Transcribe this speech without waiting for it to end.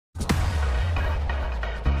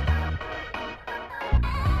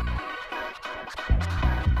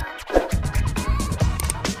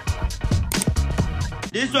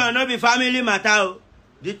This one no be family matter.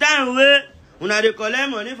 The time wey una dey collect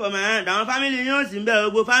money for my hand, our family yon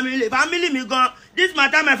simbe go family me gone. This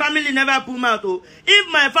matter my family never pull mouth.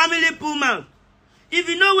 If my family pull mouth, if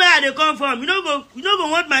you know where I dey come from, you no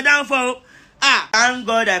go want my downfall. Thank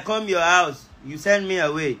God I come your house. You send me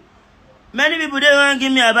away. Many people they want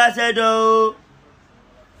give me ambassador.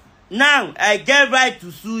 Now I get right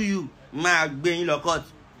to sue you. My being court.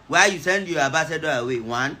 Why you send your ambassador away?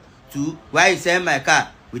 1, 2. Why you send my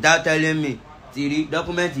car without telling me? 3.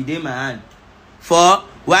 Document is in my hand. 4.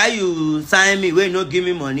 Why you sign me? Where you no give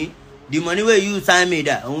me money? The money where you sign me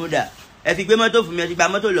that. If you pay motor for me, if you pay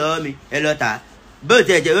motor love me, a lot. But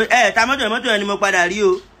ta motor anymore padà rí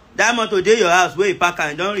o. That motor dey your house where you park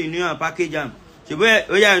and don't renew and package am. So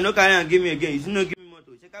yeah, no carry and give me again. You no give me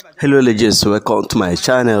motor. Hello legends, welcome to my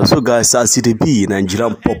channel. So guys, as CDB,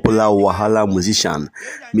 Nigerian popular wahala musician,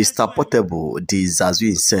 Mr. Portable, the Zazu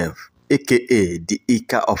himself, aka the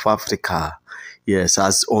Ika of Africa, yes,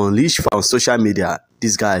 has unleashed from social media.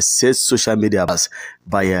 This guy says social media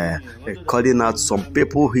by calling out some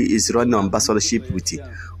people he is running ambassadorship with,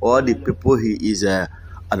 or the people he is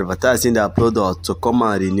advertising their product to come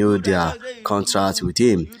and renew their contract with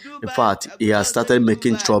him. In fact, he has started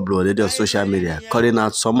making trouble already on social media, calling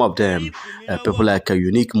out some of them, people like a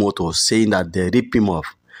Unique Motor, saying that they rip him off.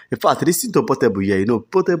 In fact, listen to Portable here. You know,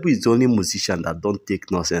 Portable is the only musician that don't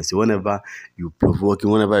take nonsense. Whenever you provoke him,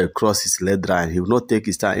 whenever you cross his lead line, he will not take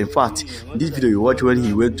his time. In fact, in this video you watch when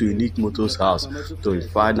he went to Unique Motor's house to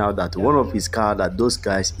find out that one of his cars that those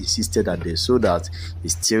guys insisted that they sold out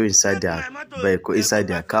is still inside their vehicle, inside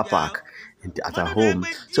their car park at her home.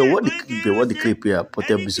 So what the clip here,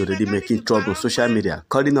 Portable is already making trouble on social media,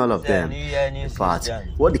 calling all of them. In fact,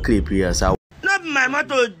 what the clip here is not my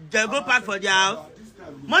motto, they go park for their house.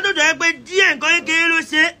 Motto to egbe díẹ̀ nǹkan kékeré ló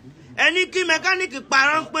ṣe. Ẹni kí mechanic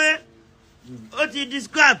parọ́ pé ó ti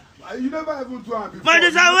describe. You never even do it before. Mo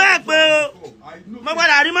ti sọ wẹ́ pé o. Mo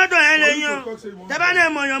padà rí mọ́tò yẹn lẹ́yìn o. Tẹ́ bá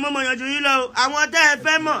ní mo mọ̀yàn ju yín lọ o. Àwọn tẹ́ ẹ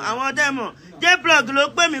fẹ́ mọ̀, àwọn tẹ́ mọ̀. J-Plug ló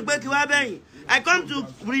pè mí pé kí wá bẹ̀yìn. I come to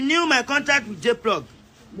renew my contract with J-Plug.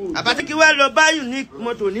 Àbátí kí wá lọ bá Unique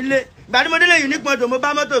Motor nílé. Ìgbà tí mo délé Unique Motor mo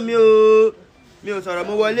bá mọ́tò mi o. Mi ò sọ̀rọ̀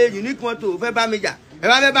mo wọlé Unique Motor fẹ́ bá mi jà. Ẹ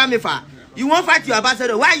wá fẹ́ bá mi fà. You won't fight your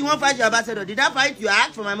ambassador. Why you won't fight your ambassador? Did I fight you? I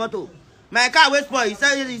asked for my motor. My car waits for. He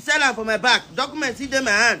sell them for my back. Documents in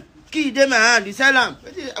my hand. Key in my hand. He sell them.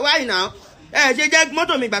 Why now? Just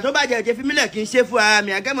motor me, but over there, if you like in safe for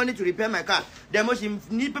me, I get money to repair my car. Then most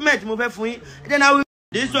need payment move for you. Then I will.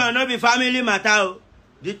 This one not be family matter.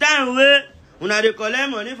 The time where una dey collect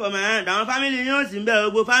money for my hand, our family yon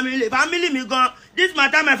simbe go family me gone. This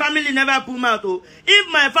matter my family never pull mouth.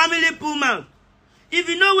 If my family pull mouth, if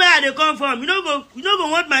you know where I dey come from, you no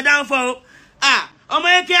go want my downfall.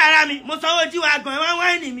 Ọmọ eke ara mi, mo sanwó tí wàá gan, wọ́n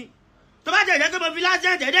wáìnì mi. Tó bá jẹ́ pé mo fi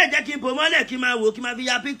lásán jẹ́ kí n bò mọ́lẹ̀ kí n máa wò kí n máa fi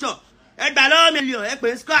ya picture. Ẹ gbà lọ́wọ́ mílíọ̀n, ẹ pè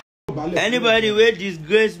é scratch. Anybody wey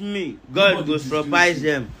disgrace me, God go surprise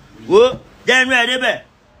them. Wo, jẹ́ inú ẹ̀ débẹ̀.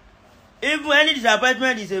 Even any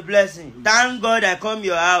disappointment is a blessing. Thank God I come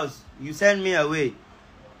your house. You send me away.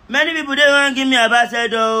 Many people they want give me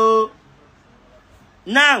ambassador.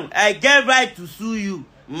 Now I get right to sue you.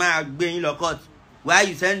 My being court. Why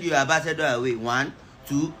you send your ambassador away? 1,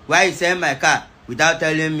 2. Why you send my car without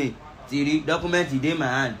telling me? 3. Document is in my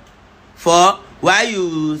hand. 4. Why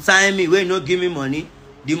you sign me where you no give me money?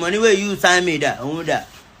 The money where you sign me that.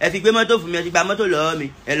 If you pay motor for me, if you pay motor love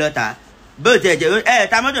me, a lot. But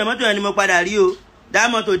ta motor anymore padà rí o. That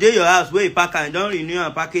motor dey your house where you park and don't renew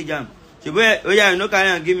and package am. So yeah, no carry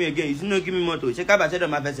and give me again. You no give me motor. Ṣé ká ambassador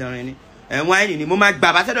ma fẹsẹ̀ rìn ni? Why ni mo ma gba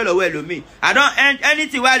ambassador lọ́wọ́ ẹlòmíì. I don't end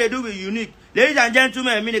anything why they do with Unique. Ladies and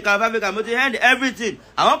gentlemen, me the South Africa, mo ti end everything.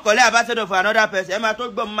 I won't collect ambassador for another person. Ẹ máa tó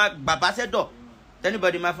gbọ́ ma gba ambassador.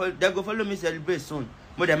 Anybody ma they go follow me celebrate soon.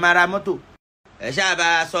 Mo dẹ̀ máa ra mọ́tò. Ẹ ṣáà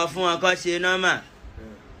bá sọ fún wọn kó ṣe normal.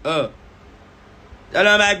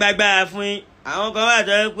 Ọlọ́run bá gbàgbára fún yín. Àwọn kan wà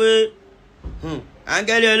tó yẹ pé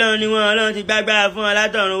áńgẹ́lì Ọlọ́run ni wọ́n, Ọlọ́run ti gbàgbára fún wọn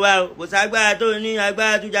látọ̀run wá o. Kò ságbára tó ní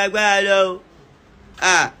agbára tó jagbára lọ o.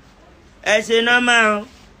 Ẹ ṣe normal o.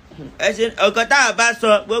 Ẹ ṣe ọ̀kan tá a bá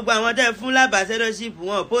sọ gbogbo àwọn tẹ́ fún ambassadorship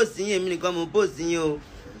wọn post yín èmi nìkan mo post yín o.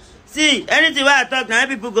 See, anything wey I talk na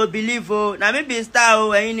people go believe o. Na me be star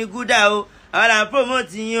o, ẹ̀yin ni gúdà o. Àwọn là ń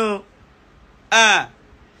promote yín o.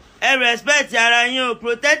 Ẹ respect ara yín o.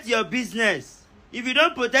 Protect your business. If you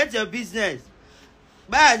don't protect your business,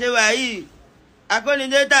 báyà ṣe wà yìí,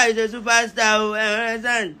 Akónidétà is a superstar o,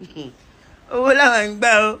 understand? Owó làwọn ń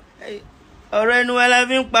gbà o. Ọ̀rọ̀ ẹnu wa la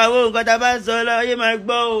fi ń pawó nǹkan tá a bá sọ lọ, yé máa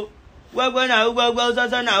gbọ́ o. Gbọ́gbọ́ náà ó gbọ́gbọ́,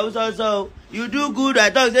 sọ́sọ́ náà ó sọ́sọ́ o. You do good, I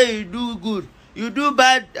talk say you do good. You do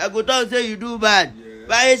bad, I go talk say you do bad.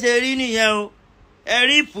 Báyé ṣe rí nìyẹn o. ẹ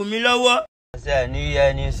ríìpù mi lọ́wọ́. Say new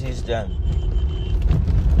year, new system.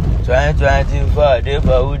 2024, day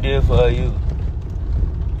for who, day for you.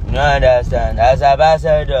 You no understand. As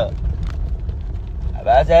ambassador,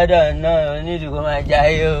 no, you need to go and jai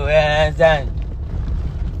you, you understand?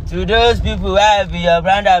 To those people who be your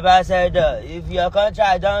brand ambassador, if your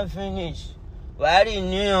contract don't finish, why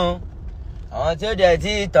renew? I want to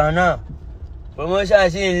the turn up.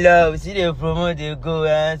 Promotion in love, see they promote, they go, you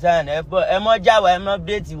understand? Emo jawa, emo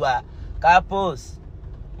update you are. Capos,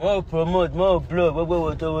 more promote, more blow,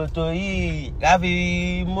 woto yìí,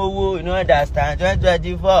 káfí mowó, you know understand,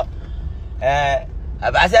 2024,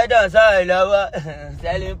 ambassador sọ̀rọ̀ lọ́wọ́,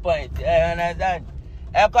 selling point, you understand,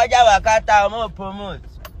 kọjá wákàtà, more promote,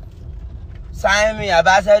 sign me,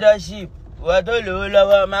 ambassadorship, wọ́n tó lówó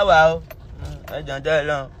lọ́wọ́, má wà ó, ẹjọ́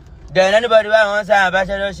lọ. Then anybody wey wan sign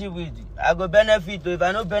ambassadorship with you, I go benefit, if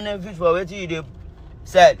I no benefit for wetin you dey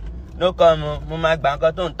sell, no come o, mo máa gbà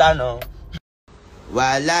nǹkan tó ń tà náà.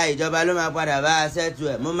 Wàhálà ìjọba ló máa padà bá a ṣẹ́tù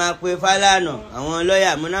ẹ̀. Mo máa pe Fálànà, àwọn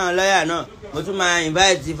lọ́ọ̀yà, mo náà lọ́ọ̀yà náà. Mo tún máa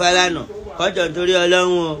invite Fálànà. Kọ́jọ̀ nítorí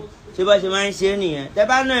Ọlọ́run o. Ṣé bá ṣe máa ń ṣe nìyẹn? Tẹ́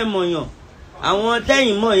bá náà mọ̀yàn. Àwọn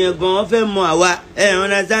tẹ́yìn mọ̀ yẹn gan-an fẹ́ mọ àwa.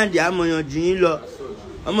 Understand àmọ̀yàn jù yín lọ.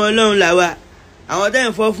 Ọmọ Ọlọ́run làwa. Àwọn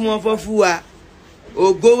tẹ́yìn fọ́ fún wọn fọ́ fún wa.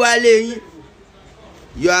 Ògo wá lé yín.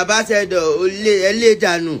 Your ambassador ẹlé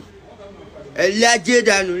dànù. Ẹlé ajé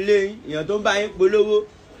dànù lé yín. Èèyàn tó ń bá yín polówó.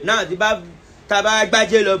 Náà ti bá tàbá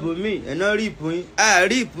gbájé lọ bò mí ẹ̀nà ríìpù yín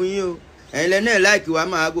ríìpù yín o ẹ̀yin lẹ́nà láìkí wa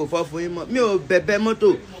máa gò fọ́ fún yín mọ́ mi ò bẹ̀bẹ̀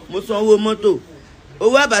mọ́tò mo san owó mọ́tò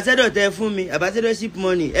owó ambassador tẹ fún mi ambassadorship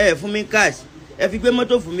money fún mi cash ẹ fi gbé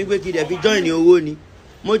mọ́tò fún mi pé kí ẹ fi join owó ni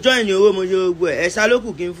mo join owó mo ṣe gbogbo ẹ̀ ṣá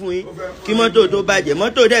lókù kí n fún yín kí mọ́tò tó bàjẹ́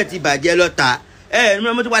mọ́tò dẹ̀ ti bàjẹ́ lọ́ta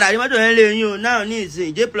mo ti padà rí mọ́tò yẹn lé yín o náà ní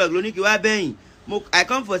ìsìn J-Plug ló ní kí wá bẹ́yìn I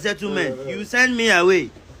come for settlement you send me away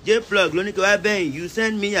J-Plug ló ní kí wá bẹ́yìn you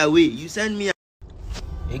send me away you send me.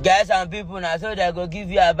 You get some people now, so they go give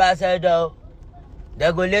you ambassador. They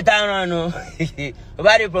go later on.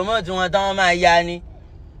 Nobody promote one time my yani.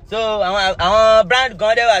 So àwọn brand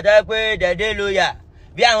kan dé wà tó pé they lawyer.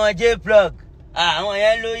 Bí àwọn J-Plug, àwọn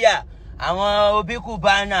yẹn lawyer, àwọn Obiku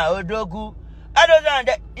Bana, Odogu. I don't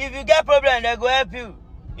know. If you get problem, they go help you.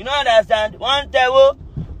 You don't understand? One tewo,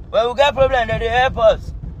 when we get problem, they help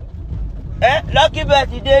us. Lucky bet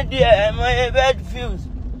he did there, my bed fumes.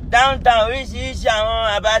 Downtown oríṣiríṣi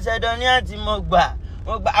àwọn ambassador ní àti mo gbà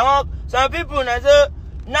àwọn some people na so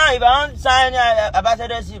now if I want sign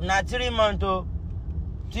ambassadorship na 3 months o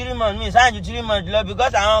 3 months me sign ju 3 months lọ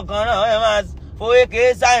because àwọn kan náà wọ́n máa fowó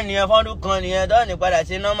kéé sign nìyẹn fọ́dún kan nìyẹn tó ní padà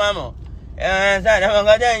ṣe normal mọ̀ sign àwọn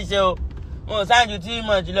kan tẹ́ ń ṣe o mo sign ju 3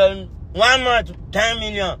 months lọ 1 month 10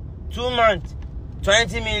 million 2 months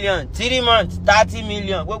 20 million 3 months 30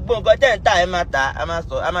 million gbogbo nǹkan tẹ́ ń tà ẹ máa tà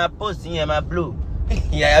a máa post yẹn máa blow.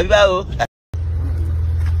 Yeah, báwo.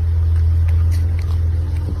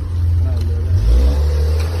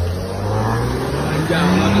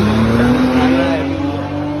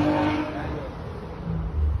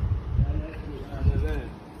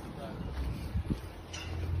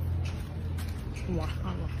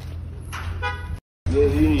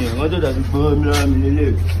 Wọ́n tó dàbí gbọ́ mi lọ́wọ́ mi nílé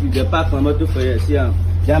ìjẹ́ pápá mọ́tò fẹ̀rẹ̀ sí àwọn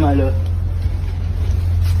já máa lọ.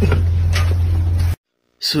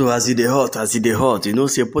 So as it dey hot, you know,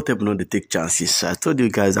 say Portable no dey take chances. I told you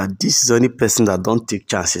guys that this is the only person that don't take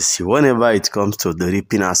chances. Whenever it comes to the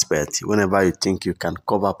ripping aspect, whenever you think you can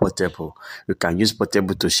cover Portable, you can use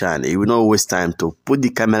Portable to shine. He will not waste time to put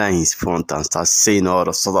the camera in his front and start saying all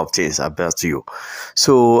the sort of things about you.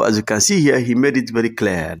 So as you can see here, he made it very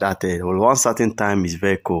clear that one certain time his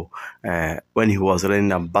vehicle, when he was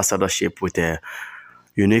running ambassadorship with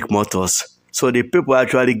Unique Motors, so the people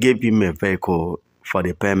actually gave him a vehicle for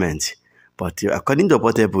the payment, but according to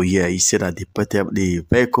Portable here, he said that the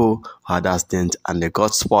vehicle had accident and they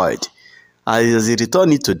got spoiled. As he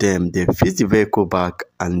returned it to them, they fixed the vehicle back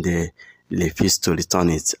and they refused to return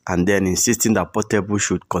it, and then insisting that Portable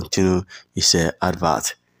should continue his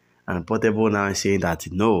advert. And Portable now saying that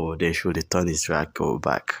no, they should return his vehicle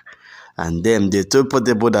back. And then they told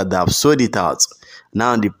Portable that they have sold it out.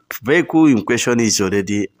 Now the vehicle in question is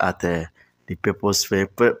already at the people's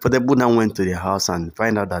vehicle. Portable now went to the house and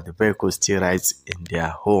find out that the vehicle is still right in their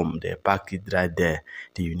home. They parked it right there,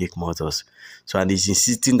 the Unique Motors. So, and he's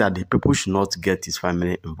insisting that the people should not get his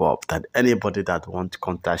family involved, that anybody that wants to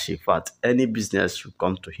contact him, in fact, any business should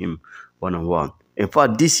come to him one-on-one. In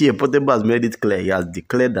fact, this year, Portable has made it clear. He has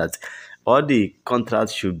declared that all the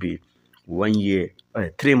contracts should be 1 year,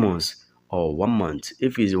 3 months, or 1 month.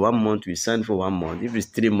 If it's 1 month, we sign for 1 month. If it's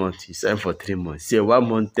 3 months, we sign for 3 months. Say 1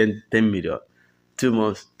 month, 10 million. 2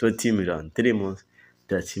 months, 20 million. 3 months,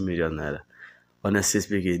 30 million naira. Honestly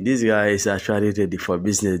speaking, this guy is actually ready for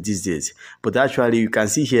business these days. But actually, you can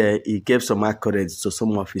see here, he gave some accolades to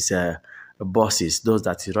some of his bosses, those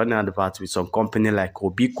that he's running advert with some company like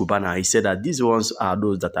Obi Kubana. He said that these ones are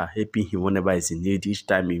those that are helping him whenever he's in need. Each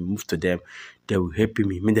time he moves to them, they will help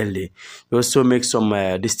him immediately. He also makes some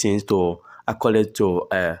these things to accolade to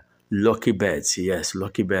Lucky Birds. Yes,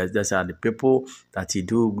 Lucky Birds. Those are the people that he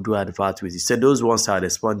do advert with. He said those ones are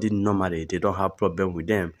responding normally. They don't have problem with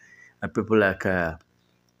them. People like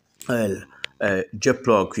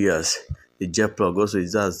J-Plug, yes. The J-Plug also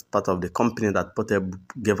is as part of the company that Portable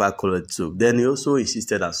gave accolade to. Then he also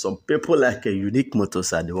insisted that some people like Unique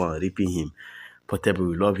Motors are the one ripping him. Portable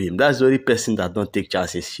will love him. That's the only person that don't take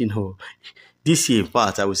chances. You know, this year, in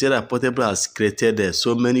fact, I would say that Portable has created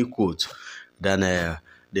so many quotes than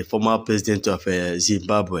the former president of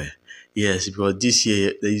Zimbabwe. Yes, because this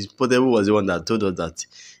year, Portable was the one that told us that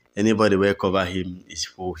anybody will cover him is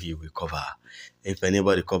who he will cover. If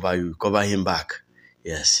anybody cover you, cover him back.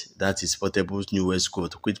 Yes, that is Portable's newest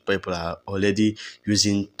quote, which people are already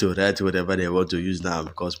using to write whatever they want to use now,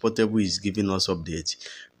 because Portable is giving us updates.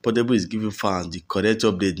 Portable is giving fans the correct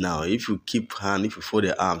update now. If you keep hand, if you fold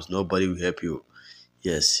your arms, nobody will help you.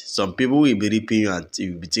 Yes, some people will be ripping you and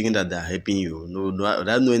you'll be thinking that they're helping you. No,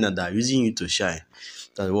 without knowing that they're using you to shine.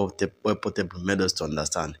 That's what Portable made us to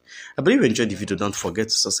understand. I believe you enjoyed the video. Don't forget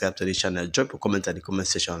to subscribe to the channel. Drop a comment at the comment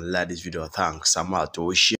section. Like this video. Thanks. I'm out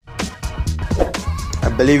to share. I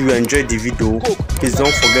believe you enjoyed the video. Please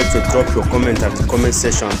don't forget to drop your comment at the comment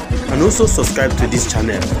section and also subscribe to this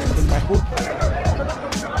channel.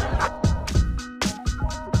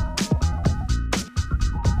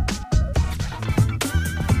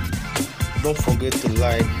 Don't forget to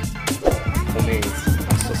like, comment,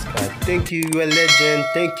 and subscribe. Thank you, you are a legend.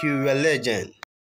 Thank you, you are a legend.